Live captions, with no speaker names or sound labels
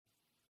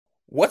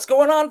What's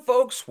going on,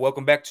 folks?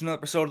 Welcome back to another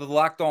episode of the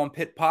Locked On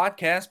Pitt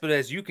podcast. But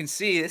as you can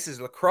see, this is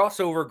the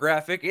crossover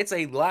graphic. It's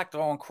a Locked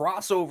On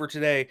crossover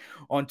today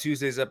on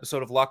Tuesday's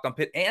episode of Locked On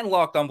Pitt and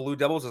Locked On Blue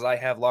Devils, as I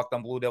have Locked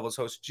On Blue Devils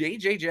host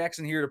JJ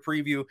Jackson here to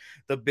preview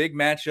the big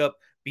matchup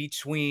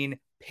between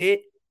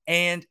Pitt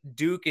and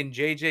Duke. And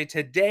JJ,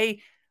 today,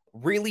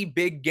 really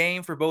big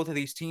game for both of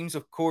these teams,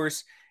 of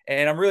course.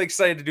 And I'm really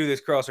excited to do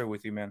this crossover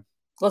with you, man.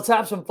 Let's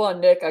have some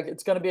fun, Nick.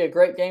 It's going to be a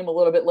great game a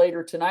little bit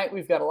later tonight.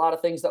 We've got a lot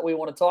of things that we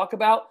want to talk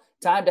about.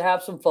 Time to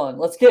have some fun.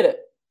 Let's get it.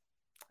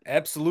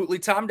 Absolutely.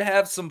 Time to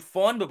have some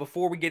fun. But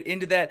before we get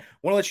into that, I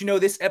want to let you know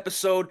this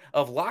episode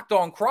of Locked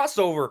On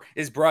Crossover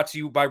is brought to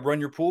you by Run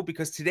Your Pool,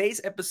 because today's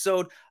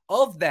episode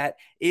of that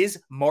is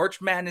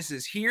March Madness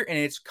is here and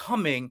it's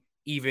coming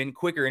even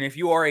quicker. And if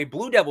you are a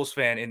Blue Devils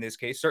fan in this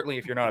case, certainly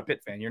if you're not a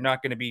Pitt fan, you're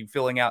not going to be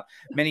filling out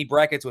many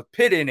brackets with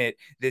Pitt in it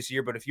this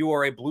year. But if you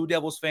are a Blue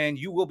Devils fan,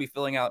 you will be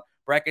filling out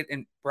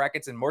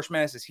brackets, and March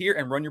Madness is here,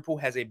 and Run Your Pool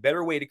has a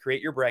better way to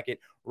create your bracket.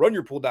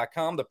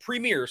 RunYourPool.com, the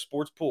premier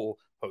sports pool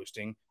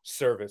hosting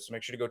service. So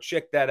make sure to go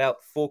check that out,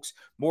 folks.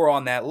 More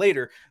on that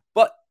later.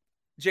 But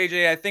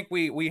JJ, I think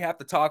we have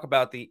to talk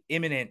about the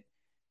imminent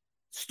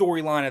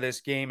storyline of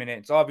this game, and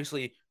it's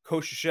obviously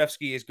Coach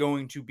Krzyzewski is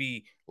going to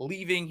be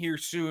leaving here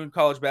soon.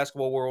 College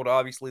basketball world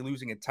obviously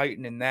losing a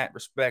titan in that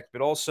respect,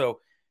 but also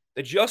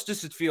the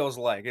justice, it feels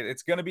like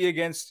it's going to be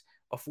against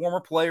a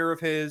former player of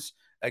his,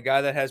 a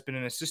guy that has been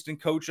an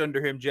assistant coach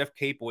under him, Jeff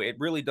Capel. It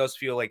really does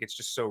feel like it's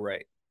just so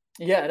right.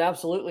 Yeah, it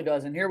absolutely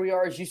does. And here we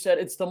are, as you said,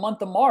 it's the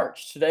month of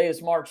March. Today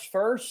is March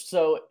 1st,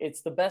 so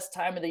it's the best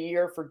time of the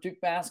year for Duke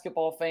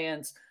basketball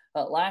fans.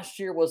 Last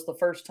year was the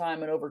first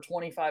time in over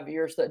 25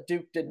 years that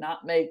Duke did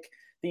not make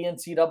the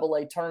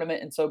NCAA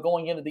tournament. And so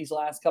going into these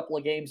last couple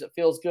of games, it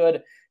feels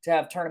good to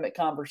have tournament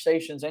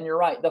conversations. And you're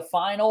right, the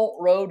final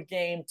road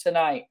game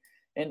tonight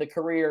in the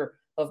career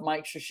of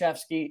Mike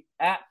Krzyzewski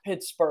at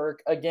Pittsburgh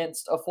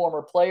against a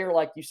former player,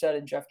 like you said,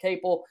 in Jeff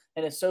Capel,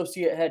 an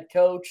associate head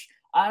coach.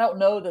 I don't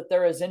know that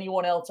there is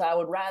anyone else I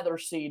would rather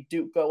see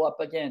Duke go up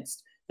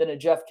against than a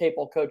Jeff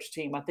Capel coach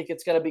team. I think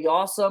it's going to be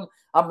awesome.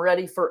 I'm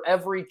ready for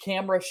every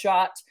camera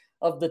shot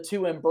of the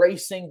two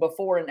embracing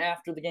before and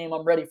after the game.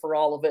 I'm ready for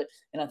all of it,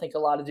 and I think a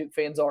lot of Duke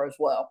fans are as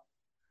well.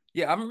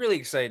 Yeah, I'm really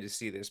excited to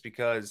see this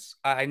because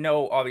I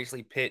know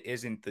obviously Pitt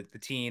isn't the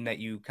team that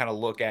you kind of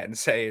look at and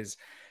say is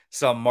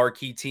some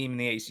marquee team in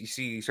the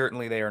ACC.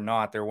 Certainly they are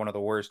not. They're one of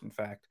the worst, in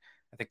fact.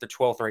 I think they're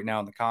 12th right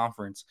now in the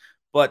conference.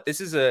 But this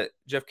is a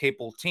Jeff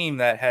Capel team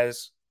that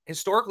has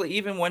historically,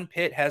 even when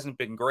Pitt hasn't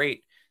been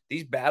great,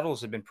 these battles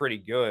have been pretty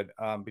good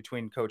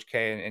between Coach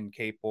K and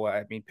Capel.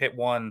 I mean, Pitt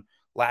won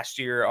last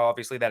year,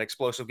 obviously, that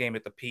explosive game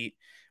at the Pete,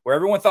 where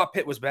everyone thought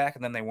Pitt was back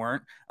and then they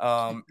weren't.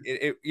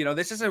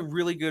 This is a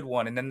really good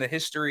one. And then the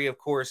history, of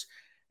course,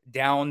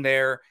 down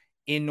there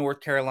in North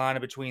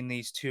Carolina between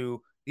these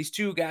two. These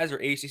two guys are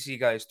ACC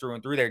guys through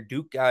and through. They're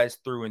Duke guys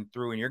through and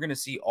through. And you're going to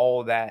see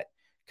all of that,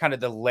 kind of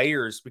the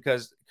layers,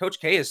 because Coach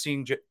K has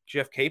seen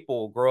Jeff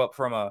Capel grow up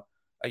from a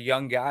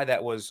young guy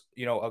that was,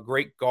 a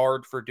great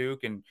guard for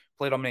Duke and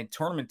played on many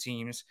tournament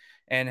teams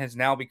and has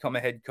now become a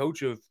head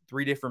coach of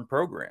three different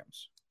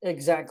programs.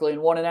 Exactly,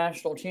 and won a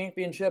national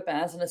championship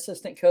as an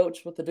assistant coach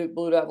with the Duke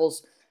Blue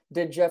Devils,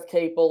 did Jeff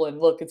Capel. And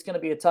look, it's going to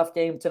be a tough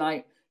game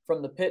tonight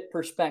from the Pitt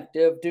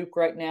perspective. Duke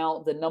right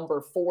now, the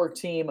number 4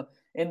 team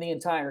in the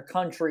entire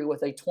country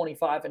with a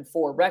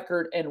 25-4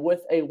 record. And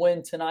with a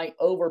win tonight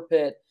over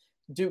Pitt,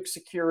 Duke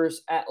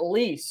secures at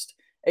least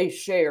a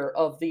share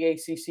of the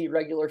ACC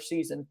regular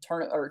season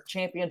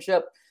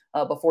championship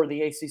before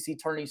the ACC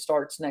tourney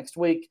starts next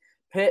week.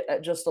 Pitt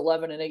at just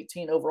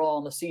 11-18 overall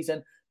in the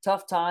season.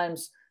 Tough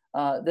times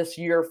this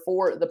year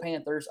for the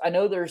Panthers. I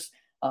know there's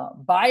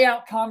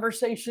buyout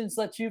conversations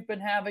that you've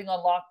been having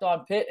on Locked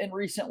On Pitt in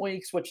recent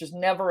weeks, which is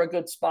never a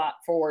good spot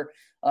for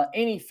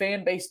any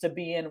fan base to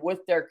be in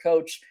with their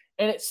coach.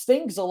 And it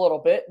stings a little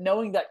bit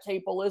knowing that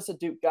Capel is a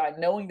Duke guy,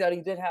 knowing that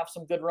he did have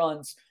some good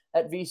runs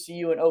at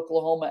VCU and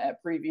Oklahoma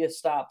at previous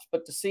stops.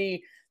 But to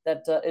see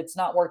that it's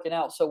not working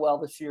out so well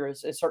this year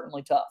is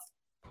certainly tough.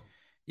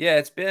 Yeah,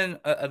 it's been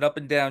an up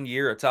and down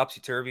year, a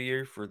topsy-turvy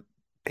year for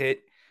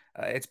Pitt.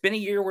 It's been a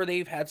year where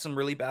they've had some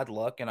really bad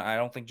luck, and I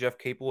don't think Jeff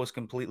Capel has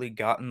completely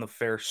gotten the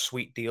fair,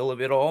 sweet deal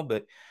of it all.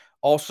 But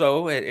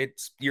also,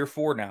 it's year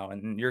 4 now,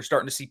 and you're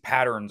starting to see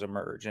patterns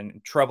emerge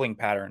and troubling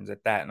patterns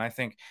at that. And I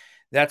think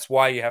that's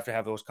why you have to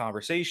have those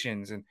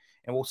conversations, and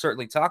we'll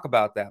certainly talk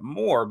about that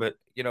more. But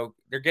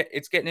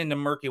it's getting into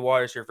murky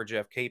waters here for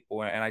Jeff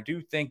Capel, and I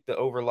do think the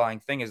overlying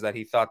thing is that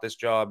he thought this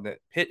job that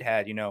Pitt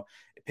had,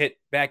 Pitt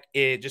back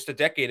just a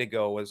decade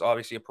ago was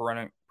obviously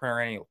a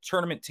perennial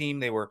tournament team.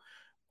 They were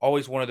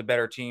always one of the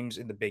better teams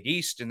in the Big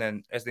East. And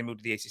then as they moved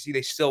to the ACC,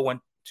 they still went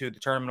to the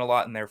tournament a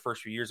lot in their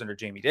first few years under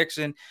Jamie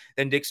Dixon.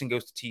 Then Dixon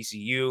goes to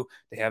TCU.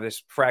 They have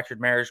this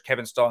fractured marriage.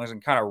 Kevin Stallings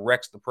and kind of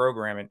wrecks the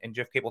program. And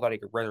Jeff Capel thought he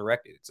could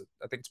resurrect it.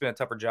 I think it's been a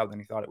tougher job than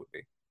he thought it would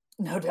be.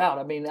 No doubt.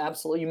 I mean,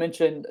 absolutely. You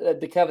mentioned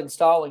the Kevin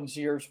Stallings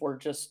years were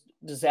just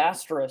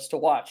disastrous to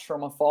watch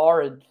from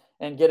afar,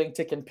 and getting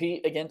to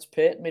compete against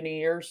Pitt many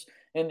years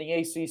in the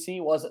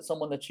ACC wasn't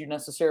someone that you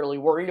necessarily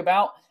worried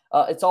about.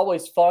 It's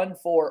always fun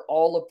for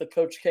all of the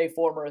Coach K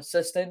former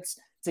assistants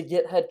to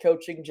get head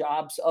coaching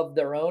jobs of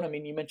their own. I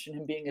mean, you mentioned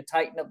him being a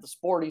titan of the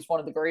sport. He's one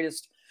of the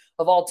greatest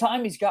of all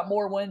time. He's got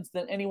more wins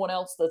than anyone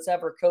else that's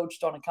ever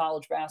coached on a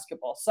college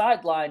basketball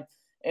sideline.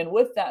 And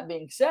with that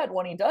being said,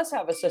 when he does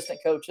have assistant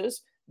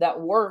coaches that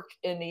work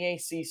in the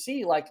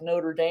ACC, like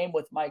Notre Dame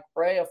with Mike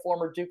Brey, a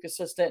former Duke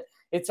assistant,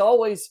 it's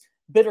always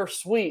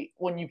bittersweet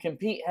when you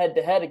compete head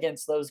to head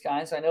against those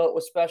guys. I know it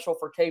was special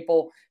for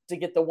Capel to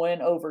get the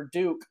win over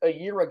Duke a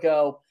year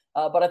ago.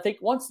 But I think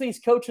once these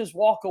coaches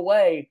walk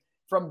away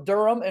from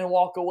Durham and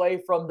walk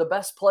away from the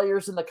best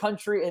players in the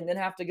country and then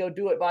have to go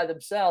do it by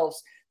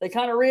themselves, they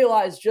kind of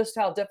realize just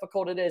how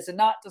difficult it is. And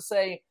not to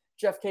say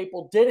Jeff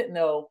Capel didn't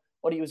know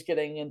what he was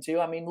getting into.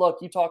 I mean, look,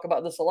 you talk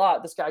about this a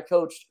lot. This guy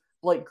coached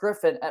Blake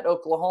Griffin at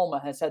Oklahoma,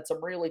 has had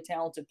some really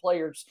talented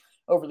players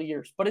over the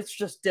years, but it's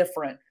just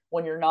different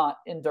when you're not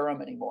in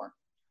Durham anymore.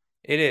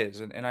 It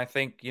is. And I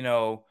think,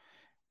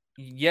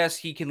 yes,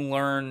 he can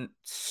learn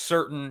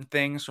certain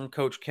things from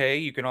Coach K.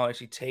 You can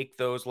obviously take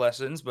those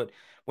lessons, but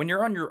when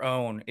you're on your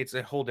own, it's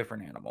a whole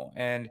different animal.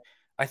 And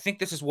I think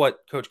this is what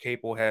Coach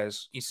Capel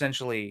has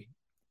essentially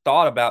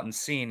thought about and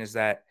seen is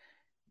that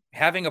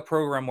having a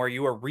program where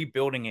you are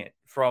rebuilding it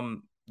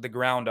from the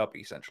ground up,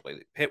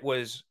 essentially. Pitt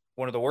was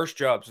one of the worst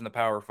jobs in the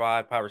Power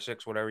Five, Power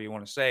Six, whatever you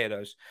want to say it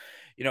is.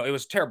 It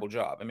was a terrible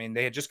job. I mean,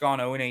 they had just gone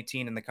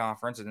 0-18 in the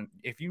conference. And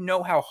if you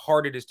know how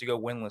hard it is to go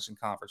winless in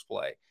conference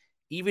play,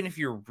 even if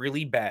you're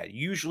really bad,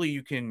 usually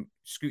you can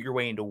scoot your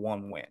way into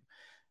one win.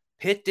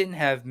 Pitt didn't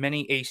have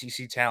many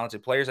ACC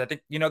talented players. I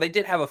think, they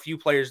did have a few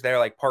players there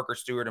like Parker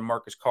Stewart and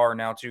Marcus Carr,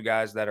 now two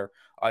guys that are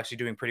obviously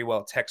doing pretty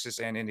well at Texas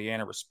and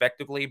Indiana,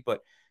 respectively.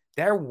 But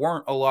there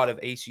weren't a lot of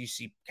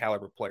ACC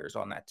caliber players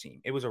on that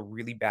team. It was a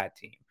really bad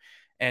team.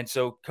 And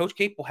so Coach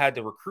Capel had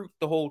to recruit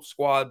the whole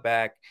squad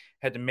back,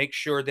 had to make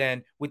sure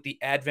then with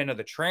the advent of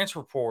the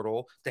transfer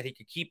portal that he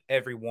could keep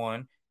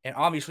everyone. And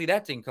obviously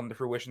that didn't come to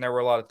fruition. There were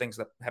a lot of things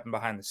that happened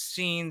behind the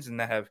scenes and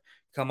that have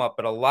come up,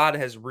 but a lot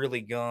has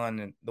really gone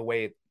in the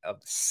way of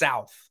the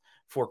South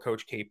for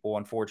Coach Capel,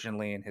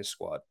 unfortunately, and his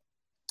squad.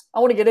 I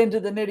want to get into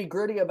the nitty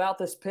gritty about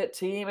this Pitt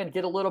team and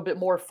get a little bit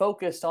more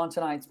focused on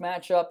tonight's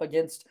matchup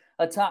against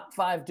a top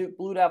 5 Duke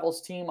Blue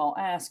Devils team. I'll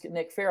ask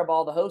Nick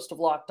Farabaugh, the host of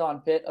Locked On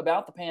Pitt,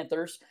 about the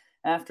Panthers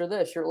after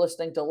this. You're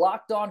listening to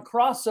Locked On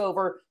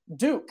Crossover,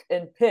 Duke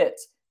and Pitt,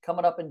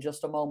 coming up in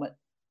just a moment.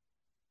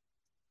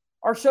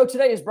 Our show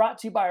today is brought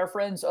to you by our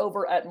friends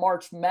over at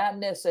March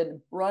Madness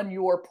and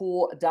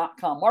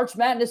runyourpool.com. March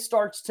Madness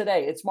starts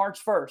today. It's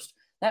March 1st.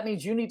 That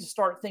means you need to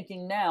start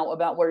thinking now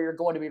about where you're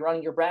going to be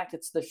running your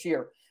brackets this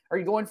year. Are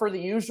you going for the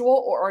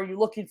usual or are you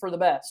looking for the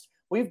best?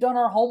 We've done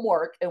our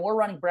homework and we're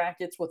running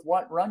brackets with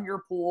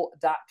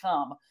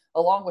runyourpool.com.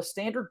 Along with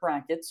standard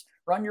brackets,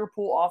 Run Your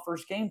Pool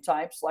offers game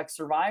types like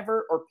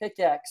Survivor or Pick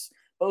X.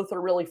 Both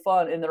are really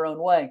fun in their own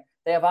way.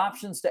 They have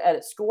options to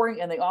edit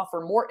scoring and they offer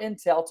more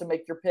intel to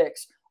make your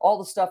picks, all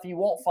the stuff you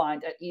won't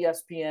find at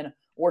ESPN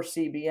or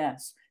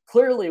CBS.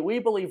 Clearly, we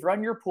believe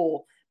Run Your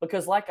Pool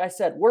because, like I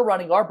said, we're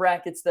running our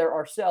brackets there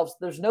ourselves.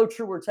 There's no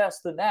truer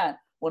test than that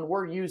when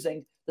we're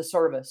using the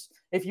service.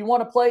 If you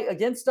want to play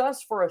against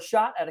us for a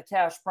shot at a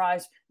cash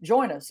prize,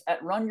 join us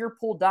at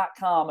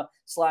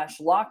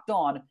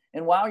runyourpool.com/lockedon.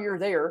 And while you're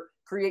there,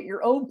 create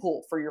your own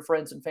pool for your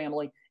friends and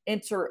family.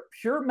 Enter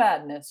Pure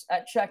Madness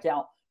at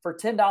checkout for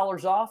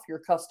 $10 off your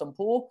custom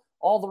pool.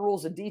 All the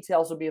rules and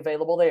details will be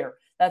available there.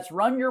 That's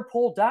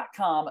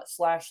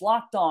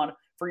runyourpool.com/lockedon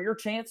for your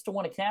chance to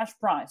win a cash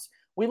prize.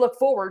 We look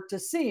forward to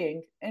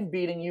seeing and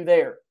beating you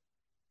there.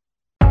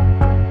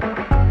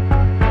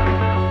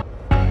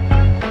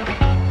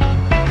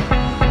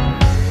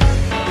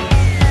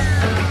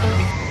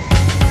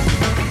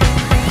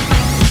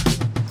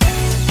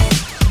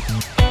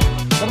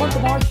 The month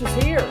of March is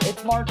here.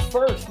 It's March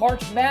 1st.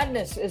 March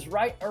Madness is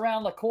right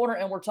around the corner,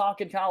 and we're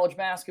talking college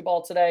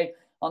basketball today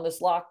on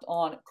this Locked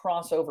On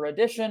Crossover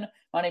edition.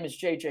 My name is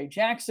JJ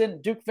Jackson.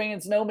 Duke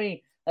fans know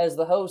me as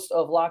the host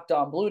of Locked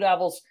On Blue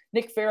Devils.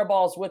 Nick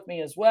Farabaugh is with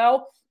me as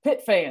well.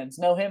 Pitt fans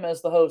know him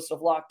as the host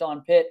of Locked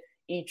On Pitt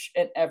each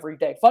and every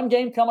day. Fun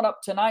game coming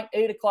up tonight,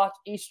 8 o'clock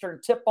Eastern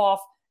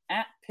tip-off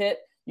at Pitt.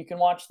 You can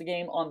watch the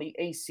game on the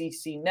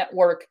ACC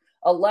network.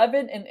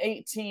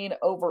 11-18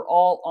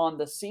 overall on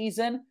the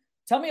season.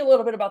 Tell me a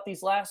little bit about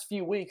these last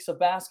few weeks of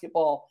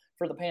basketball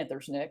for the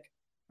Panthers, Nick.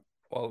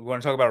 Well, we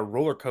want to talk about a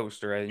roller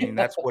coaster. I mean,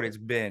 that's what it's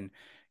been.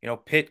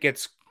 Pitt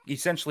gets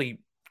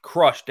essentially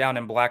crushed down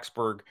in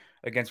Blacksburg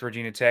against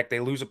Virginia Tech. They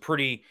lose a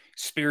pretty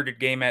spirited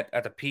game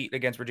at the Pete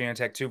against Virginia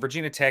Tech, too.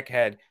 Virginia Tech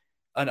had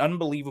an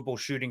unbelievable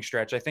shooting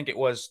stretch. I think it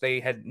was they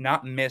had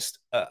not missed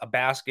a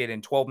basket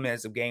in 12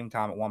 minutes of game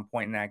time at one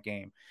point in that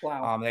game.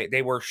 Wow.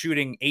 They were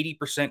shooting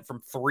 80%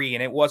 from three,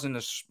 and it wasn't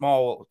a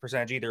small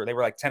percentage either. They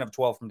were like 10 of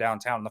 12 from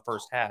downtown in the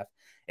first half.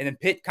 And then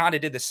Pitt kind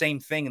of did the same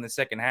thing in the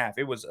second half.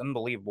 It was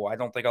unbelievable. I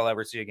don't think I'll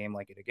ever see a game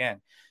like it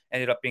again.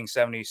 Ended up being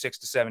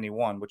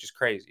 76-71, which is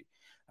crazy.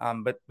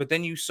 But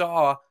then you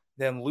saw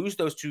them lose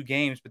those two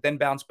games, but then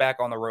bounce back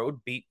on the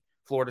road, beat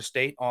Florida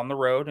State on the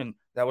road, and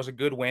that was a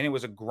good win. It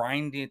was a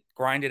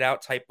grinded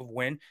out type of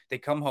win. They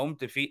come home,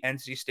 defeat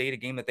NC State, a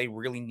game that they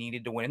really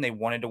needed to win. They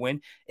wanted to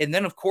win. And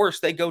then, of course,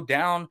 they go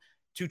down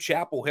to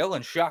Chapel Hill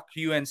and shock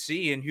UNC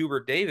and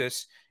Hubert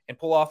Davis and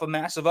pull off a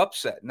massive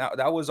upset. Now,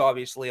 that was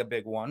obviously a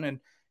big one. And,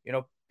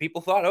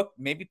 people thought, oh,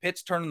 maybe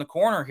Pitt's turning the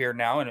corner here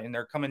now, and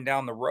they're coming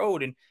down the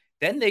road. And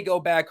then they go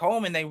back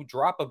home and they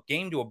drop a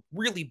game to a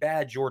really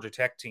bad Georgia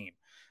Tech team.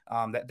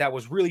 That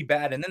was really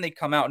bad. And then they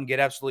come out and get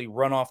absolutely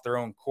run off their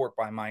own court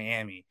by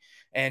Miami.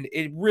 And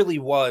it really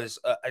was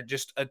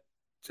just a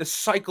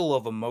cycle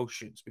of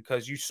emotions,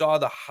 because you saw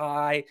the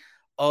high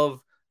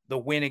of the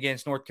win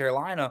against North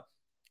Carolina.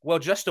 Well,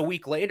 just a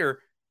week later,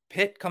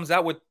 Pitt comes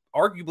out with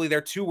arguably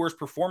their two worst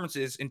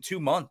performances in 2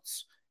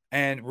 months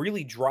and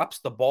really drops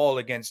the ball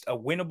against a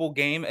winnable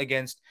game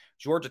against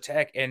Georgia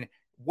Tech. And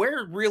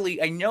where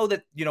really, I know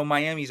that,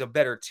 Miami's a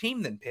better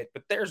team than Pitt,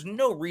 but there's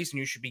no reason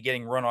you should be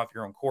getting run off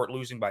your own court,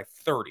 losing by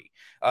 30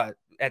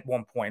 at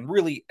one point. And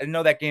really, I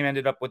know that game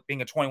ended up with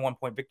being a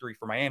 21-point victory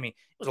for Miami.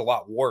 It was a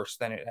lot worse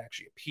than it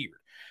actually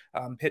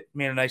appeared. Pitt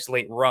made a nice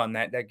late run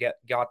that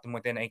got them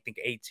within, I think,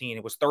 18.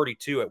 It was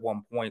 32 at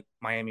one point.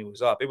 Miami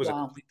was up. It was a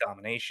complete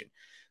domination.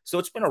 So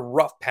it's been a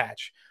rough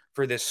patch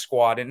for this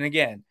squad. And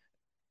again,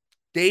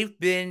 they've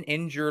been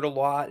injured a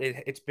lot.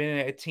 It's been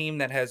a team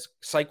that has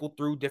cycled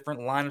through different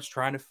lineups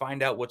trying to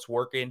find out what's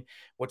working,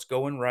 what's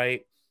going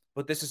right.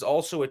 But this is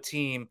also a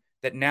team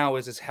that now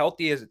is as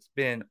healthy as it's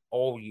been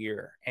all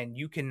year. And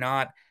you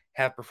cannot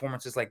have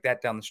performances like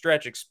that down the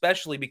stretch,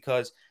 especially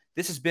because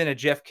this has been a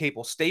Jeff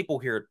Capel staple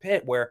here at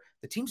Pitt, where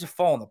the teams have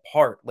fallen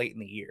apart late in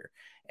the year.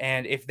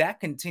 And if that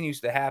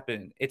continues to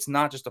happen, it's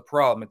not just a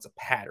problem, it's a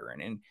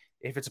pattern. And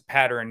if it's a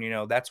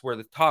pattern, that's where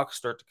the talks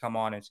start to come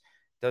on. It's,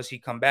 does he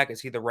come back?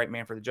 Is he the right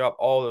man for the job?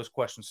 All those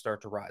questions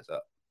start to rise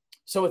up.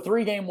 So a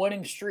 3-game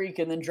winning streak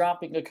and then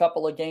dropping a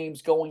couple of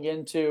games going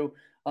into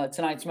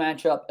tonight's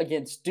matchup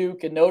against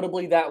Duke, and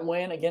notably that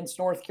win against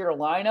North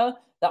Carolina.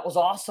 That was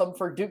awesome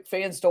for Duke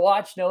fans to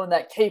watch, knowing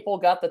that Capel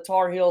got the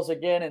Tar Heels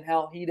again and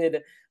how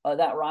heated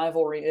that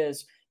rivalry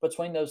is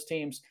between those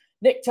teams.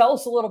 Nick, tell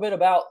us a little bit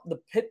about the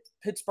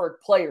Pittsburgh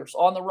players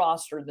on the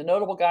roster, the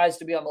notable guys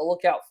to be on the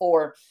lookout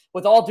for.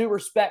 With all due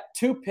respect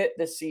to Pitt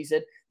this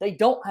season, they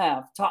don't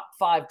have top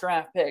 5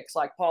 draft picks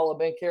like Paolo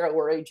Banchero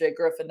or A.J.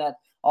 Griffin that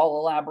I'll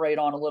elaborate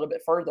on a little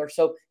bit further.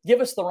 So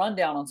give us the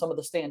rundown on some of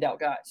the standout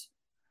guys.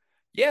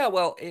 Yeah,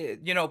 well,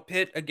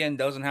 Pitt, again,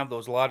 doesn't have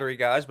those lottery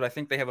guys, but I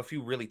think they have a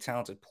few really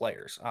talented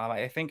players.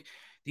 I think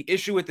the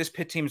issue with this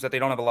Pitt team is that they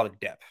don't have a lot of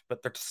depth,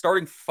 but their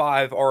starting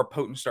 5 are a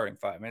potent starting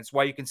 5. And it's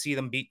why you can see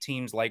them beat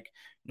teams like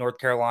North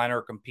Carolina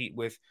or compete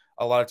with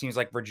a lot of teams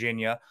like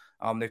Virginia.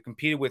 They've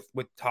competed with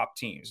top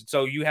teams.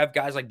 So you have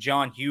guys like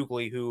John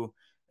Hughley, who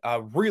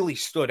really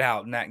stood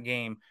out in that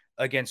game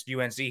against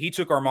UNC. He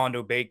took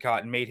Armando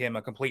Bacot and made him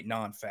a complete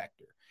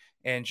non-factor.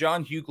 And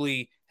John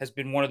Hughley has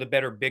been one of the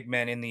better big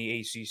men in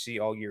the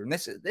ACC all year. And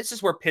this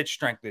is where Pitt's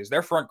strength is.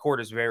 Their front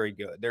court is very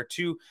good. Their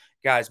two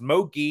guys,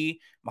 Mo Gee,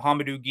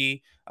 Mohamedou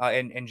Gee,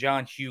 and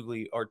John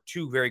Hughley are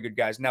two very good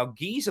guys. Now,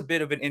 Gee's a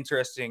bit of an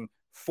interesting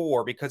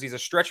 4 because he's a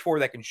stretch 4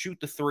 that can shoot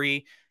the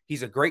 3.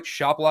 He's a great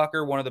shot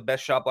blocker, one of the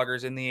best shot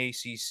blockers in the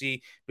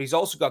ACC, but he's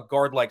also got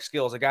guard-like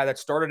skills. A guy that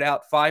started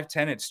out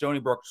 5'10" at Stony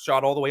Brook,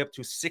 shot all the way up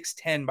to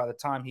 6'10" by the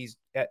time he's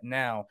at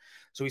now.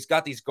 So he's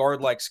got these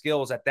guard-like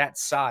skills at that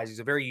size. He's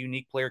a very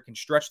unique player, can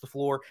stretch the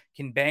floor,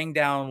 can bang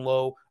down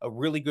low, a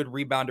really good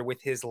rebounder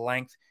with his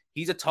length.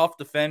 He's a tough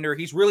defender.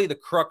 He's really the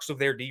crux of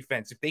their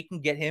defense. If they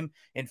can get him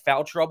in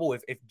foul trouble,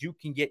 if Duke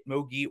can get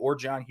Mo Gee or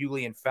John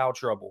Hughley in foul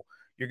trouble,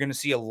 you're going to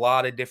see a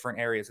lot of different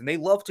areas. And they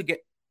love to get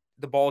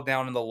the ball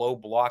down in the low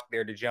block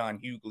there to John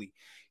Hughley.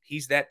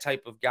 He's that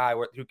type of guy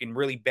who can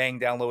really bang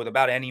down low with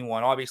about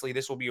anyone. Obviously,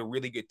 this will be a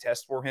really good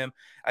test for him.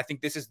 I think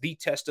this is the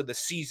test of the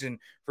season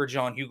for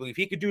John Hughley. If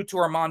he could do it to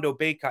Armando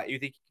Bacot, you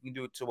think he can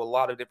do it to a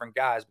lot of different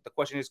guys. But the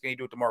question is, can he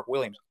do it to Mark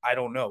Williams? I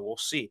don't know. We'll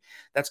see.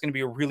 That's going to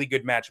be a really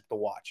good matchup to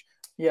watch.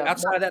 Yeah.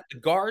 Outside of that, the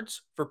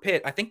guards for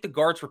Pitt, I think the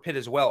guards for Pitt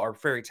as well are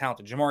very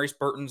talented. Jamarius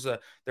Burton's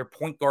their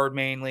point guard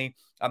mainly.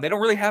 They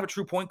don't really have a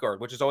true point guard,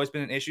 which has always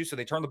been an issue, so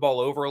they turn the ball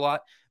over a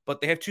lot.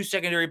 But they have 2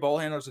 secondary ball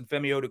handlers in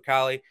Femi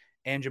Odukale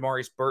and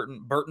Jamarius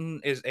Burton.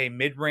 Burton is a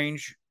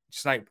mid-range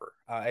sniper.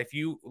 If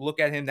you look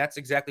at him, that's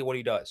exactly what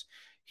he does.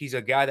 He's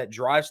a guy that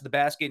drives to the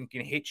basket and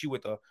can hit you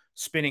with a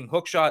spinning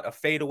hook shot, a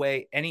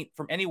fadeaway,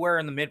 from anywhere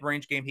in the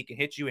mid-range game, he can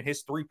hit you, and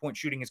his three-point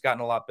shooting has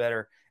gotten a lot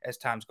better as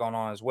time's gone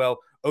on as well.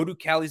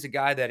 Odukale's a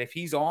guy that if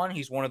he's on,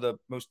 he's one of the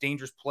most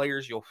dangerous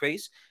players you'll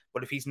face,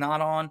 but if he's not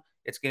on,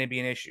 it's going to be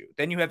an issue.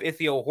 Then you have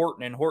Ithiel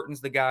Horton, and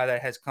Horton's the guy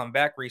that has come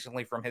back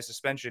recently from his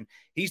suspension.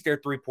 He's their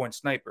three-point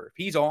sniper.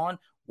 If he's on,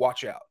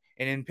 watch out.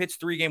 And in Pitt's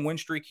 3-game win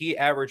streak, he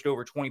averaged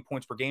over 20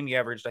 points per game. He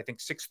averaged, I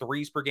think, 6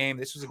 threes per game.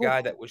 This was a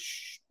guy that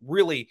was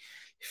really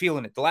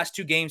feeling it. The last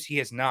 2 games, he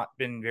has not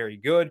been very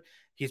good.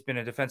 He's been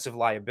a defensive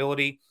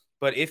liability.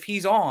 But if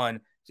he's on,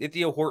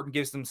 Ithiel Horton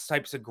gives them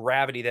types of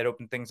gravity that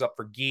open things up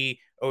for Gee,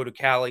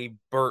 Odukale,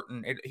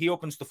 Burton. He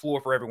opens the floor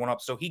for everyone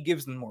up, so he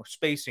gives them more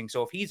spacing.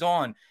 So if he's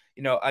on,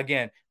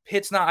 again,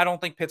 I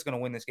don't think Pitt's going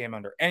to win this game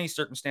under any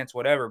circumstance,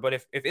 whatever. But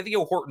if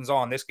Ithiel Horton's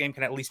on, this game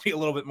can at least be a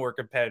little bit more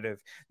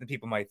competitive than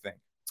people might think.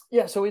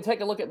 Yeah, so we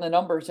take a look at the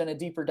numbers and a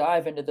deeper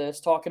dive into this,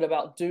 talking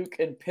about Duke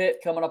and Pitt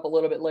coming up a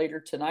little bit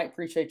later tonight.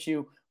 Appreciate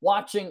you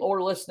watching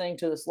or listening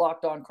to this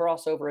Locked On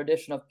crossover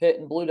edition of Pitt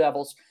and Blue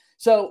Devils.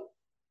 So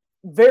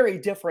very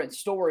different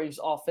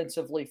stories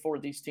offensively for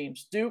these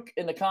teams. Duke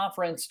in the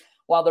conference,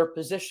 while they're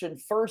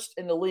positioned first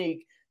in the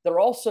league, they're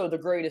also the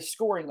greatest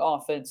scoring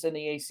offense in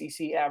the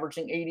ACC,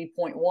 averaging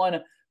 80.1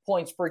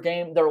 points per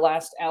game. Their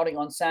last outing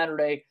on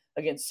Saturday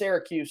against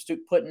Syracuse,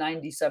 Duke put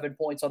 97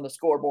 points on the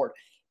scoreboard.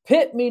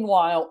 Pitt,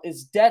 meanwhile,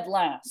 is dead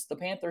last. The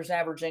Panthers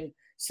averaging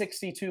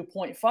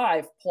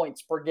 62.5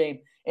 points per game.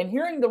 And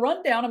hearing the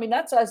rundown, I mean,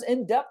 that's as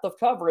in-depth of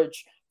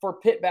coverage for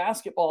Pitt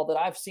basketball that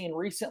I've seen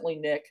recently,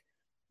 Nick.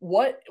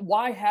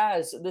 Why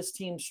has this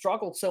team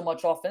struggled so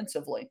much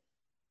offensively?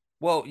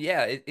 Well,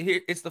 yeah,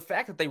 it's the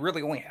fact that they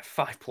really only have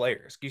 5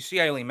 players. You see,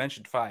 I only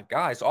mentioned 5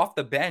 guys. Off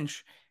the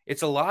bench,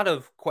 it's a lot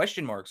of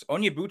question marks.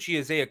 Onyebuchi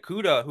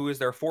Azuokuda, who is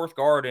their 4th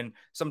guard and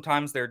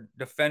sometimes their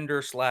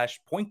defender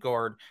 / point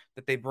guard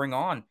that they bring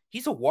on.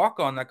 He's a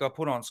walk-on that got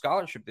put on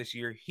scholarship this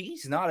year.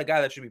 He's not a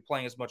guy that should be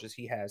playing as much as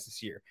he has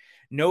this year.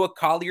 Noah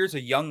Collier's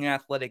a young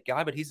athletic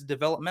guy, but he's a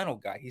developmental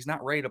guy. He's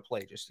not ready to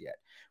play just yet.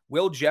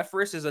 Will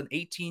Jeffress is an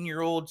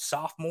 18-year-old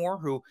sophomore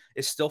who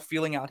is still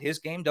feeling out his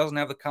game, doesn't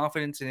have the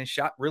confidence in his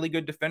shot. Really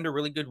good defender,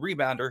 really good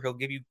rebounder. He'll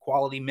give you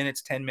quality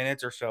minutes, 10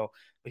 minutes or so,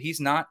 but he's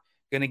not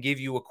going to give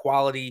you a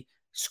quality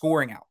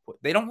scoring output.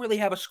 They don't really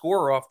have a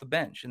scorer off the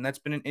bench, and that's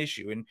been an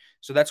issue. And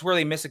so that's where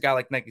they miss a guy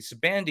like Nike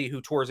Sabandi, who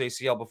tore his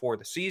ACL before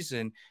the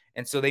season,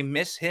 and so they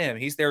miss him.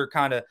 He's their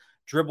kind of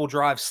dribble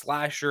drive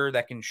slasher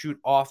that can shoot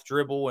off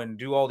dribble and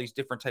do all these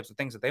different types of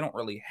things that they don't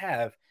really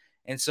have.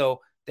 And so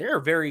they're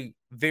a very,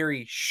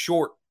 very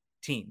short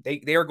team.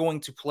 They are going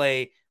to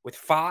play with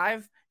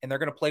 5, and they're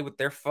going to play with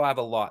their 5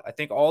 a lot. I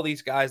think all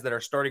these guys that are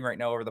starting right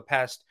now over the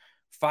past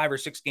 5 or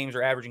 6 games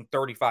are averaging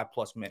 35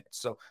 plus minutes.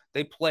 So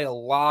they play a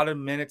lot of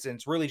minutes, and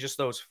it's really just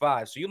those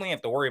 5. So you only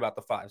have to worry about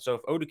the 5. So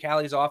if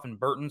Odukali's off and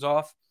Burton's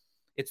off,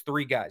 it's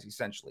 3 guys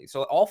essentially.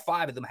 So all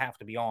 5 of them have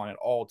to be on at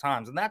all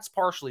times. And that's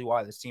partially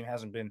why this team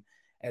hasn't been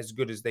as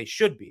good as they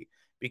should be,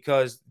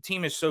 because the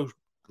team is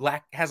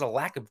has a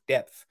lack of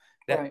depth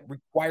that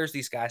requires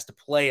these guys to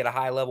play at a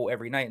high level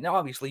every night. Now,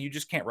 obviously, you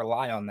just can't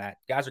rely on that.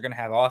 Guys are going to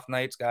have off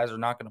nights. Guys are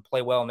not going to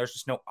play well, and there's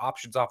just no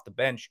options off the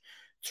bench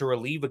to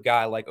relieve a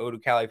guy like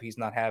Odukali if he's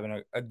not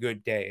having a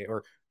good day,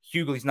 or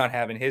Hughley's not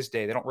having his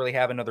day. They don't really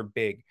have another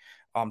big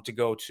to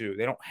go to.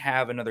 They don't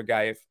have another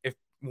guy. If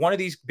one of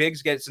these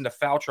bigs gets into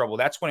foul trouble,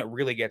 that's when it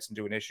really gets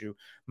into an issue.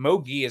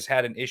 Mo Gee has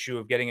had an issue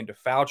of getting into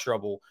foul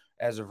trouble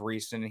as of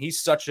recent, and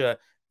he's such a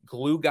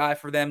glue guy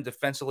for them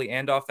defensively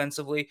and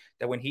offensively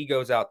that when he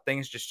goes out,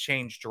 things just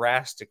change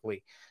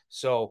drastically.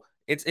 So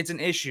it's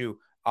an issue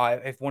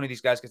if one of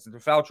these guys gets into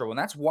foul trouble, and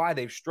that's why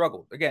they've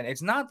struggled. Again,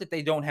 it's not that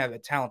they don't have a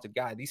talented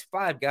guy. These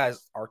 5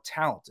 guys are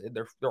talented.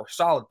 They're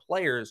solid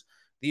players.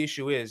 The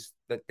issue is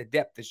that the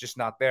depth is just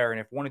not there, and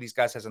if one of these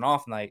guys has an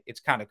off night, it's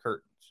kind of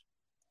curtains.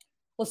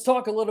 Let's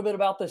talk a little bit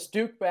about this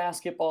Duke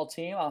basketball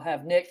team. I'll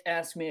have Nick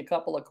ask me a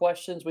couple of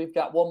questions. We've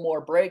got one more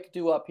break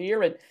due up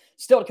here, and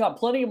still to come,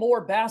 plenty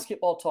more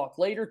basketball talk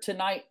later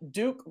tonight.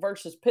 Duke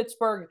versus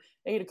Pittsburgh,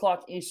 8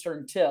 o'clock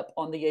Eastern tip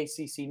on the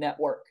ACC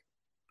Network.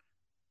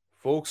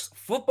 Folks,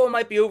 football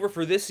might be over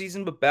for this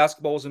season, but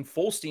basketball is in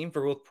full steam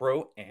for both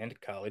pro and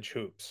college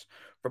hoops.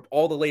 From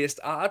all the latest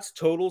odds,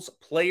 totals,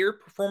 player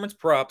performance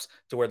props,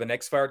 to where the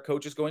next fired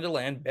coach is going to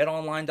land,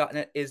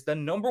 BetOnline.net is the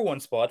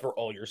 #1 spot for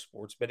all your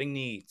sports betting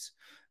needs.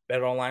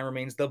 BetOnline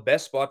remains the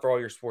best spot for all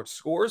your sports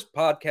scores,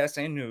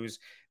 podcasts, and news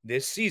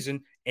this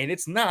season, and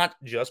it's not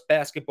just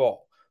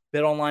basketball.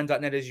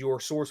 BetOnline.net is your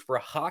source for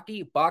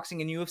hockey,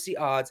 boxing, and UFC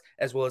odds,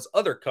 as well as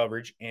other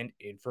coverage and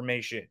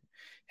information.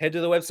 Head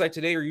to the website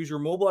today or use your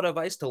mobile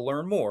device to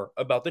learn more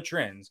about the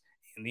trends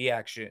in the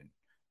action.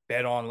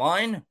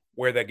 BetOnline,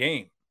 where the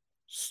game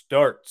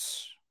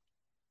starts.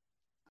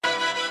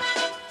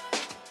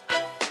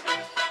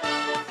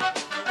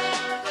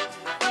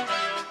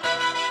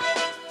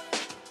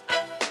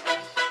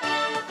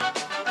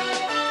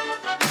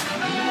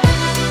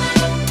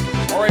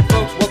 All right,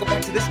 folks, welcome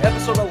back to this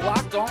episode of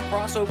Locked On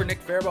Crossover. Nick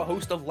Faribault,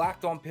 host of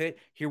Locked On Pitt,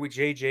 here with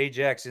JJ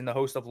Jackson, the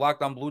host of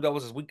Locked On Blue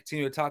Devils, as we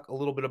continue to talk a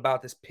little bit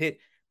about this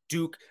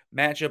Pitt-Duke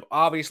matchup.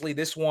 Obviously,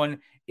 this one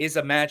is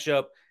a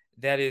matchup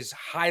that is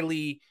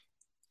highly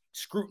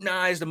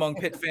scrutinized among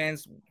Pitt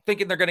fans,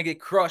 thinking they're going to get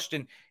crushed.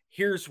 And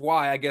here's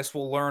why. I guess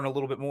we'll learn a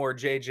little bit more.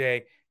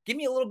 JJ, give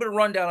me a little bit of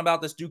rundown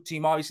about this Duke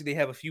team. Obviously, they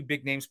have a few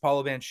big names.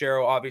 Paolo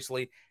Banchero,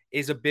 obviously,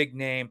 is a big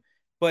name.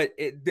 But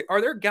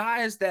are there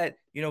guys that,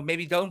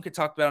 maybe don't get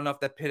talked about enough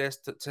that Pitt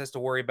has to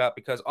worry about?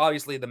 Because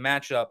obviously the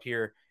matchup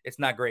here, it's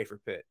not great for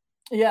Pitt.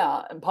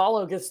 Yeah, and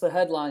Paolo gets the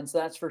headlines,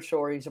 that's for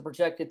sure. He's a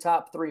projected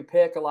top 3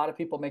 pick. A lot of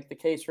people make the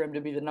case for him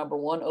to be the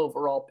 #1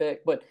 overall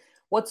pick. But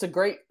what's a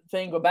great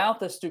thing about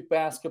this Duke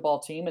basketball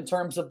team in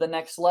terms of the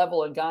next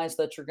level and guys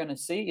that you're going to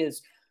see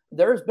is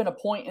there's been a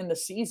point in the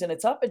season,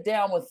 it's up and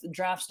down with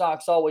draft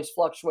stocks always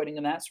fluctuating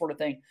and that sort of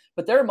thing.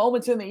 But there are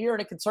moments in the year,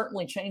 and it can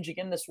certainly change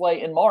again this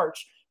way in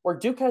March, where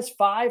Duke has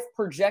 5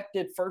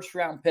 projected first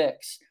round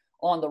picks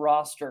on the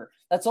roster.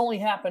 That's only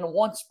happened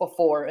once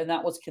before, and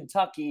that was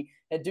Kentucky.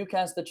 And Duke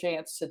has the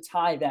chance to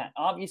tie that.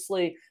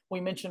 Obviously, we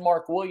mentioned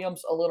Mark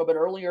Williams a little bit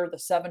earlier. The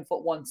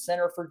 7'1"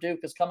 center for Duke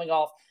is coming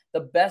off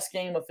the best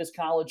game of his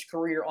college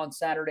career on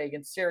Saturday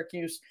against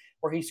Syracuse,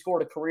 where he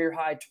scored a career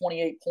high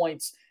 28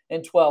 points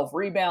and 12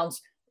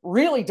 rebounds.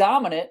 Really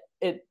dominant.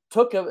 It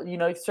took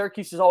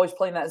Syracuse is always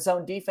playing that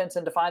zone defense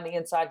and to find the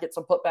inside, get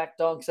some putback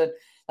dunks and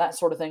that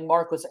sort of thing.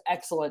 Mark was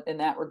excellent in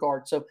that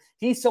regard. So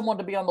he's someone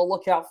to be on the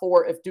lookout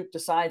for if Duke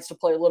decides to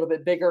play a little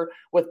bit bigger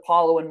with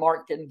Paolo and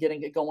Mark and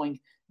getting it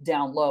going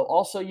down low.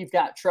 Also, you've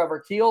got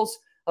Trevor Keels,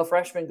 a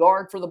freshman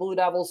guard for the Blue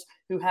Devils,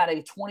 who had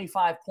a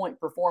 25-point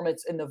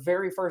performance in the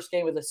very first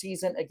game of the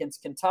season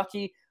against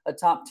Kentucky, a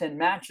top 10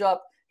 matchup.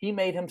 He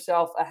made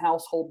himself a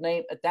household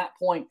name at that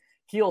point.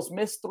 Keels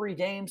missed 3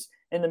 games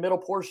in the middle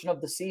portion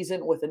of the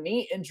season with a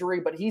knee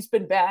injury, but he's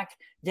been back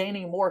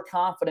gaining more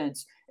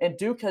confidence. And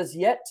Duke has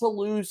yet to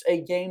lose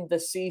a game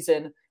this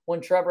season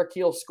when Trevor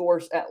Keels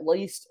scores at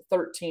least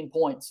 13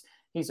 points.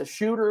 He's a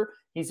shooter.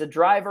 He's a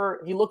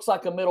driver. He looks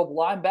like a middle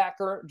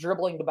linebacker,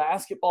 dribbling the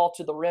basketball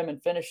to the rim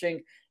and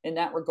finishing in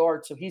that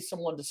regard. So he's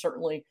someone to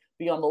certainly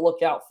be on the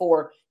lookout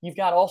for. You've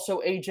got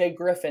also A.J.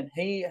 Griffin.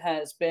 He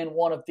has been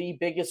one of the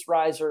biggest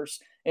risers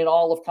in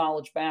all of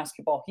college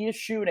basketball. He is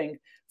shooting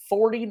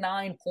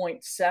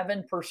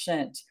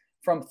 49.7%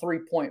 from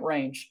three-point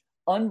range.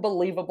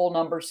 Unbelievable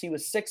numbers. He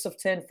was 6 of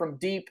 10 from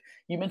deep.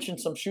 You mentioned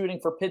some shooting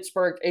for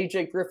Pittsburgh.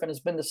 A.J. Griffin has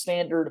been the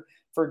standard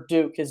for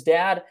Duke. His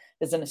dad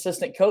is an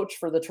assistant coach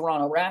for the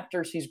Toronto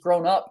Raptors. He's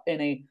grown up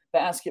in a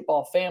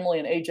basketball family,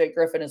 and A.J.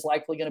 Griffin is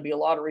likely going to be a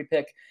lottery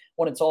pick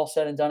when it's all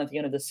said and done at the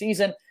end of the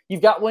season.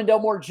 You've got Wendell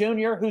Moore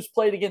Jr., who's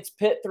played against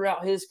Pitt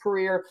throughout his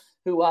career,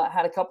 who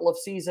had a couple of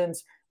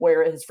seasons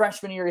where his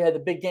freshman year he had the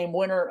big game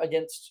winner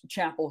against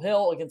Chapel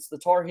Hill, against the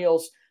Tar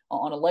Heels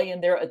on a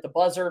lay-in there at the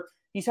buzzer.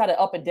 He's had an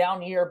up and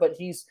down year, but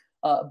he's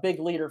a big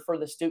leader for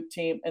the Duke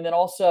team. And then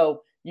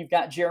also you've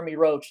got Jeremy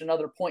Roach,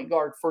 another point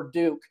guard for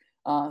Duke,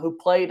 who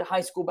played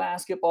high school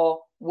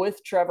basketball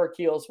with Trevor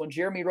Keels. When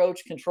Jeremy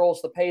Roach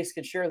controls the pace,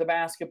 can share the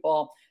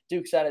basketball,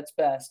 Duke's at its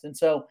best. And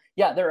so,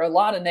 yeah, there are a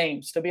lot of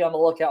names to be on the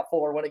lookout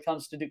for when it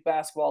comes to Duke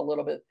basketball a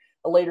little bit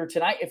later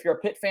tonight. If you're a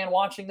Pitt fan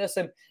watching this,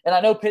 and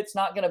I know Pitt's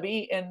not going to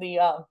be in the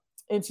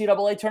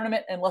NCAA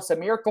tournament unless a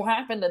miracle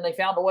happened and they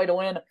found a way to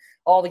win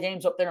all the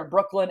games up there in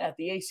Brooklyn at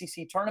the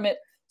ACC tournament.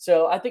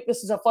 So I think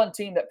this is a fun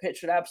team that Pitt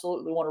should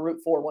absolutely want to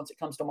root for once it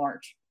comes to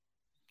March.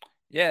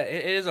 Yeah,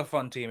 it is a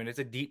fun team, and it's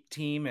a deep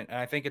team, and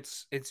I think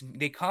it's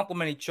they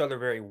complement each other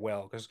very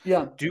well because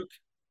Duke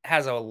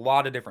has a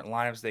lot of different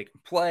lineups they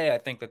can play. I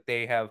think that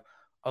they have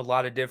a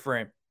lot of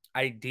different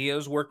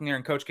ideas working there,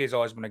 and Coach K has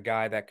always been a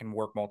guy that can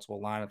work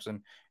multiple lineups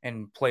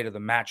and play to the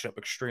matchup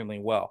extremely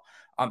well.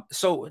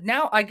 So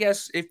now I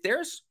guess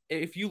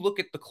if you look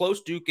at the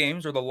close Duke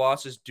games or the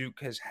losses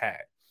Duke has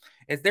had,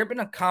 has there been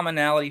a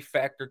commonality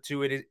factor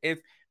to it?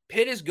 If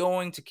Pitt is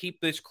going to keep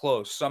this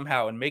close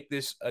somehow and make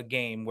this a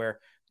game where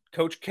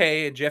Coach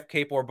K and Jeff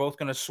Capel are both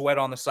going to sweat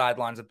on the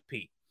sidelines at the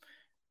peak,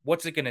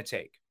 what's it going to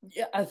take?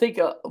 Yeah, I think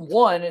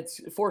one, it's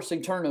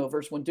forcing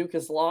turnovers. When Duke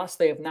has lost,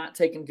 they have not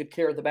taken good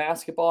care of the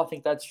basketball. I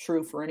think that's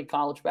true for any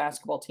college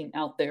basketball team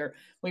out there.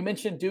 We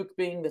mentioned Duke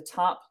being the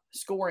top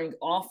scoring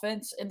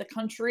offense in the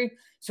country.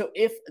 So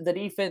if the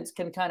defense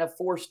can kind of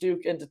force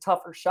Duke into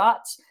tougher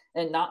shots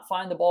and not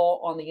find the ball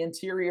on the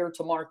interior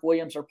to Mark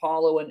Williams or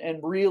Paolo and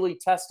really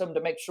test them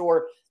to make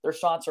sure their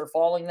shots are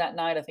falling that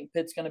night, I think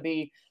Pitt's going to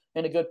be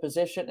in a good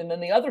position. And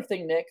then the other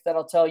thing, Nick, that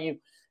I'll tell you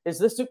is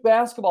this Duke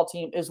basketball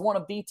team is one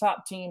of the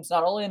top teams,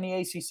 not only in the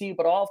ACC,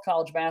 but all of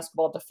college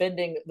basketball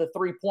defending the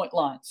three-point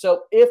line.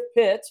 So if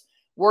Pitt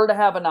were to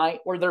have a night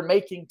where they're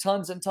making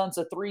tons and tons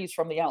of threes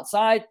from the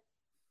outside,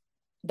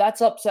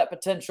 that's upset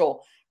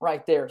potential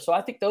right there. So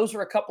I think those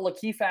are a couple of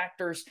key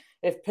factors.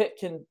 If Pitt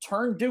can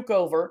turn Duke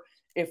over,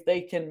 if they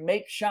can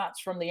make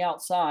shots from the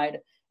outside,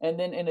 and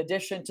then in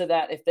addition to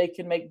that, if they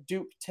can make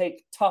Duke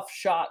take tough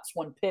shots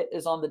when Pitt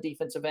is on the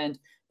defensive end,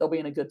 they'll be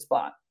in a good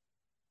spot.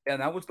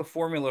 And that was the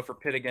formula for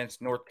Pitt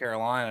against North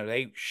Carolina.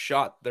 They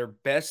shot their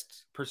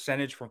best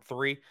percentage from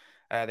three.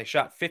 They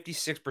shot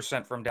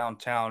 56% from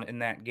downtown in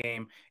that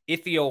game.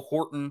 Ithiel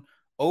Horton,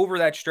 over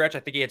that stretch, I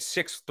think he had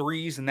 6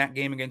 threes in that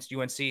game against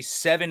UNC,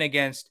 7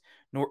 against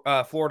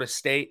Florida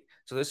State.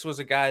 So this was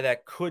a guy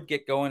that could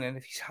get going, and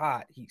if he's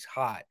hot, he's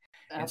hot.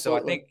 Absolutely. And so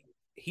I think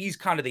he's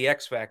kind of the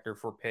X factor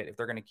for Pitt if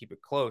they're going to keep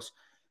it close.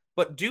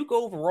 But Duke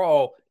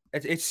overall,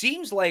 it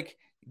seems like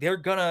they're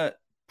going to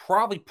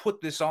probably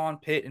put this on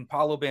Pitt and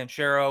Paolo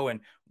Banchero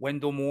and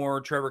Wendell Moore,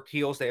 Trevor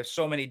Keels. They have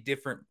so many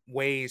different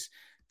ways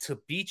to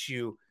beat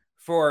you.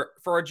 For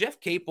a Jeff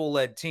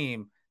Capel-led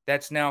team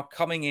that's now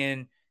coming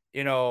in,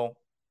 they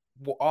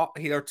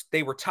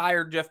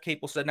retired, Jeff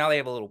Capel said, now they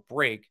have a little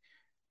break.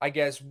 I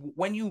guess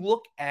when you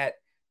look at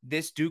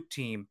this Duke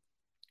team,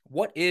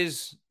 what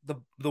is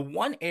the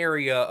one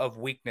area of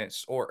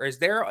weakness, or is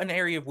there an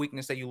area of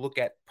weakness that you look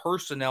at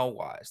personnel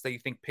wise that you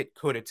think Pitt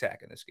could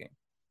attack in this game?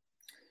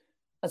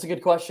 That's a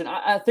good question.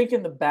 I think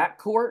in the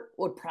backcourt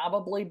would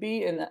probably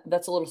be, and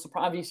that's a little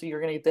surprise. Obviously,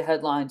 you're going to get the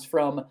headlines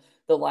from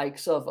the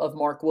likes of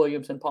Mark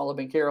Williams and Paolo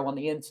Banchero on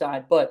the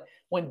inside. But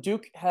when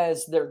Duke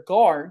has their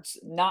guards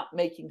not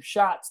making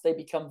shots, they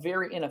become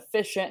very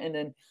inefficient. And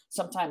then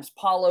sometimes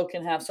Paolo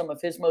can have some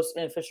of his most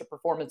inefficient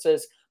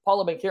performances.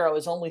 Paolo Banchero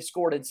has only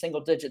scored in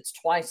single digits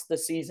twice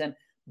this season.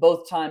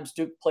 Both times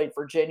Duke played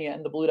Virginia,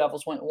 and the Blue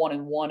Devils went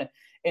 1-1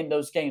 in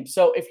those games.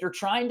 So if you're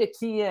trying to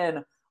key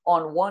in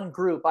on one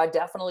group, I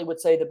definitely would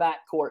say the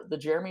backcourt, the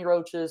Jeremy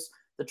Roaches,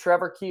 the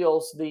Trevor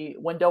Keels, the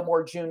Wendell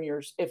Moore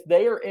Juniors. If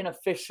they are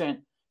inefficient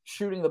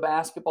shooting the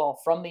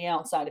basketball from the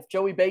outside, if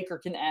Joey Baker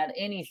can add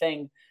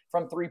anything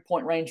from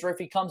three-point range, or if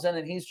he comes in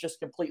and he's just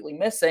completely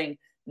missing,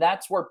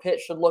 that's where Pitt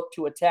should look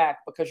to attack,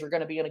 because you're going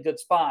to be in a good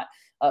spot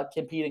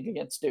competing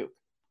against Duke.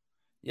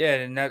 Yeah,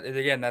 and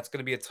that's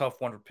going to be a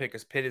tough one to pick,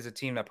 because Pitt is a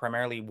team that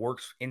primarily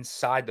works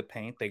inside the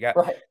paint. They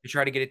Right.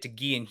 try to get it to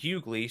Gee and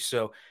Hughley,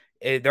 so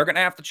they're going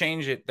to have to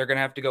change it. They're going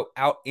to have to go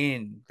out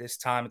in this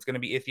time. It's going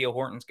to be Ithiel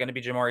Horton. It's going to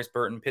be Jamarius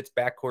Burton. Pitt's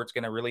backcourt's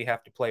going to really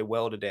have to play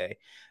well today,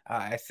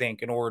 I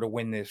think, in order to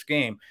win this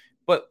game.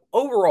 But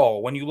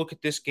overall, when you look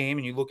at this game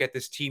and you look at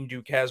this team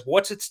Duke has,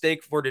 what's at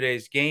stake for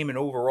today's game? And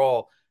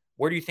overall,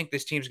 where do you think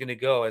this team's going to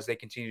go as they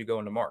continue to go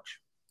into March?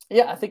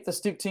 Yeah, I think the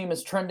Duke team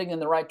is trending in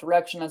the right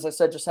direction. As I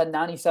said, just had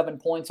 97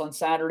 points on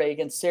Saturday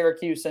against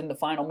Syracuse in the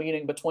final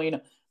meeting between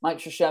Mike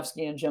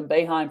Krzyzewski and Jim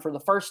Boeheim. For the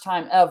first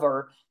time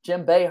ever,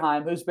 Jim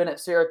Boeheim, who's been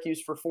at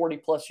Syracuse for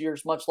 40-plus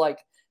years, much like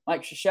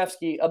Mike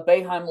Krzyzewski, a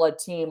Boeheim-led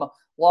team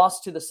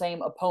lost to the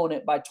same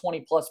opponent by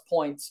 20-plus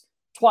points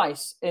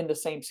twice in the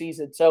same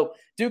season. So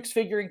Duke's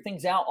figuring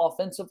things out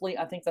offensively.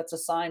 I think that's a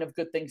sign of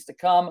good things to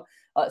come.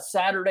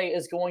 Saturday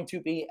is going to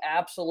be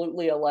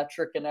absolutely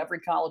electric, and every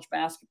college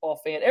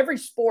basketball fan, every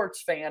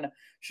sports fan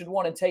should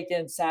want to take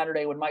in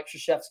Saturday when Mike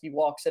Krzyzewski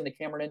walks into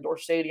Cameron Indoor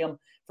Stadium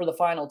for the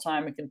final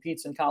time and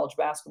competes in college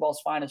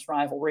basketball's finest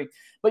rivalry.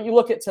 But you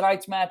look at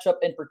tonight's matchup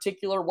in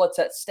particular, what's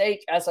at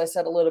stake. As I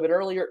said a little bit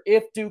earlier,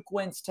 if Duke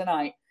wins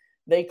tonight,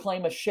 they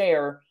claim a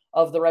share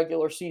of the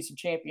regular season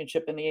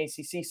championship in the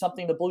ACC,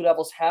 something the Blue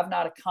Devils have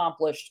not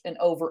accomplished in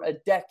over a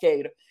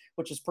decade,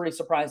 which is pretty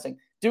surprising.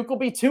 Duke will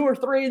be 2 or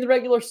 3 in the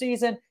regular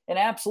season and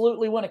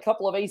absolutely win a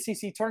couple of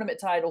ACC tournament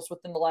titles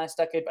within the last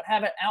decade, but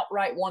haven't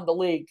outright won the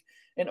league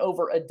in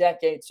over a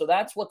decade. So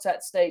that's what's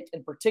at stake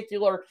in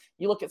particular.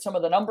 You look at some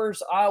of the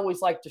numbers. I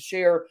always like to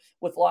share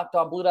with Locked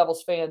On Blue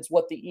Devils fans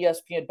what the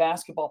ESPN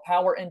Basketball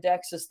Power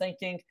Index is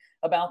thinking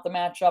about the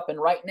matchup. And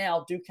right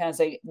now, Duke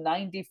has a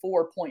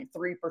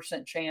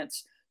 94.3%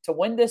 chance to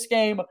win this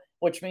game,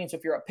 which means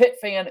if you're a Pitt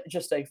fan,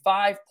 just a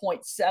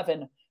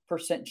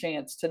 5.7%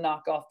 chance to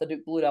knock off the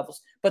Duke Blue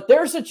Devils. But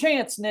there's a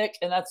chance, Nick,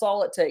 and that's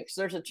all it takes.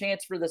 There's a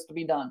chance for this to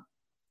be done.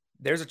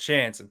 There's a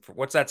chance. And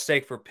what's at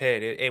stake for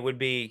Pitt? It would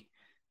be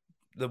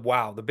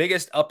the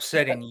biggest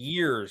upset in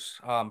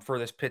years for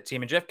this Pitt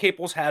team. And Jeff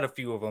Capel's had a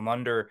few of them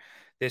under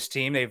this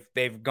team.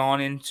 They've gone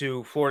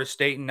into Florida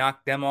State and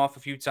knocked them off a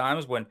few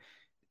times when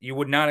you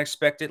would not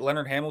expect it.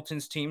 Leonard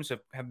Hamilton's teams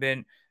have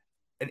been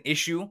an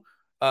issue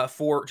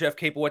for Jeff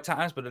Capel at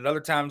times, but at other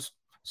times,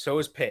 so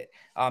is Pitt.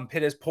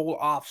 Pitt has pulled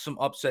off some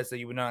upsets that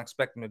you would not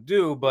expect them to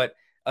do, but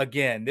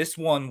again, this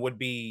one would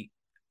be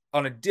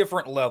on a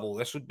different level.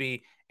 This would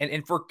be,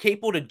 and for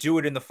Capel to do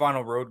it in the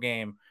final road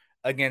game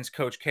against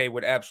Coach K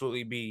would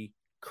absolutely be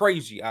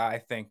crazy, I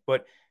think.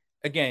 But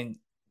again,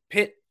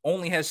 Pitt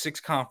only has 6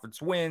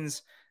 conference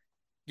wins.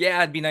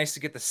 Yeah, it'd be nice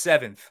to get the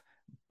 7th,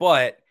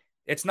 but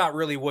it's not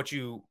really what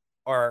you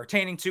are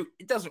attaining to.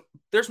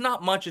 There's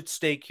not much at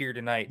stake here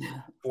tonight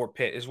for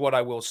Pitt, is what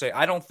I will say.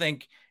 I don't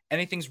think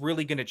anything's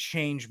really going to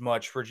change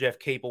much for Jeff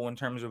Capel in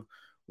terms of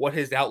what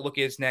his outlook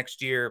is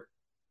next year.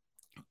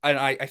 And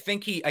I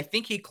think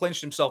he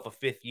clinched himself a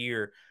 5th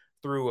year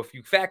through a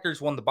few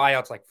factors. One, the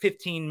buyout's like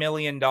 $15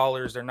 million.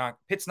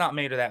 Pitt's not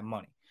made of that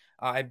money.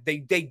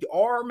 They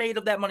are made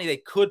of that money. They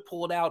could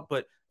pull it out,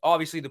 but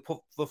obviously the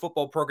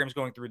football program is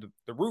going through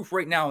the roof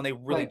right now, and they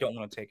really don't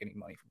want to take any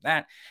money from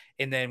that.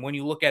 And then when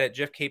you look at it,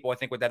 Jeff Capel, I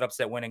think with that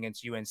upset win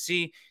against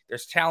UNC,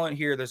 there's talent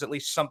here. There's at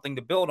least something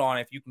to build on.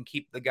 If you can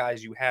keep the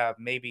guys you have,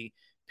 maybe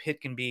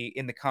Pitt can be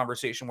in the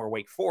conversation where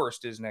Wake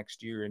Forest is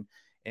next year,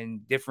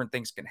 and different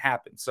things can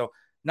happen. So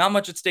not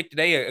much at stake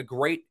today. A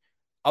great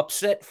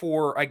upset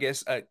for, I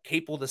guess, a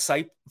Capel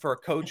disciple, for a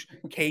Coach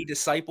K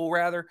disciple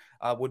rather,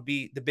 would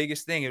be the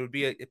biggest thing. It would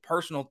be a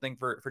personal thing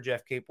for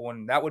Jeff Capel,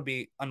 and that would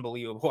be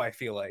unbelievable, I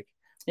feel like.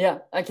 Yeah,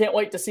 I can't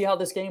wait to see how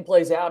this game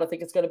plays out. I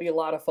think it's going to be a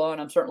lot of fun.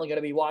 I'm certainly going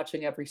to be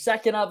watching every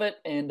second of it,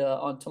 and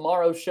on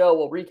tomorrow's show,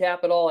 we'll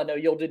recap it all. I know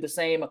you'll do the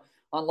same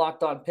on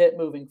Locked On Pitt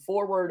moving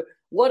forward.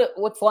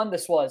 What fun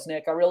this was,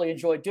 Nick. I really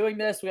enjoyed doing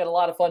this. We had a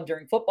lot of fun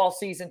during football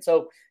season,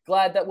 so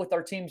glad that with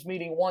our teams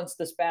meeting once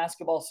this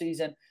basketball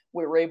season,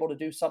 we were able to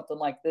do something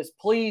like this.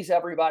 Please,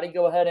 everybody,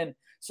 go ahead and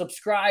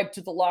subscribe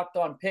to the Locked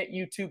On Pitt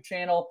YouTube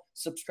channel.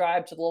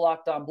 Subscribe to the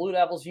Locked On Blue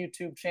Devils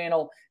YouTube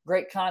channel.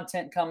 Great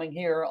content coming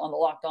here on the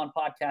Locked On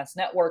Podcast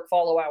Network.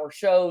 Follow our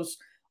shows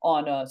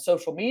on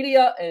social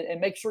media, and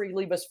make sure you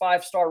leave us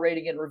 5-star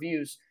rating and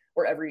reviews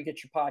wherever you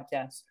get your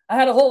podcasts. I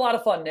had a whole lot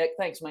of fun, Nick.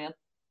 Thanks, man.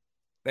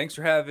 Thanks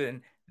for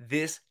having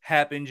this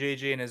happen,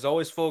 JJ. And as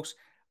always, folks,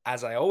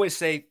 as I always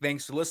say,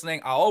 thanks for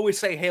listening. I always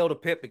say hail to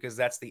Pitt because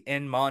that's the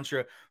end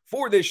mantra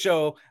for this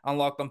show on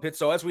Locked On Pitt.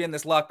 So as we end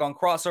this Locked On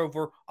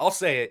crossover, I'll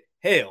say it,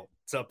 hail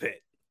to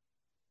Pitt.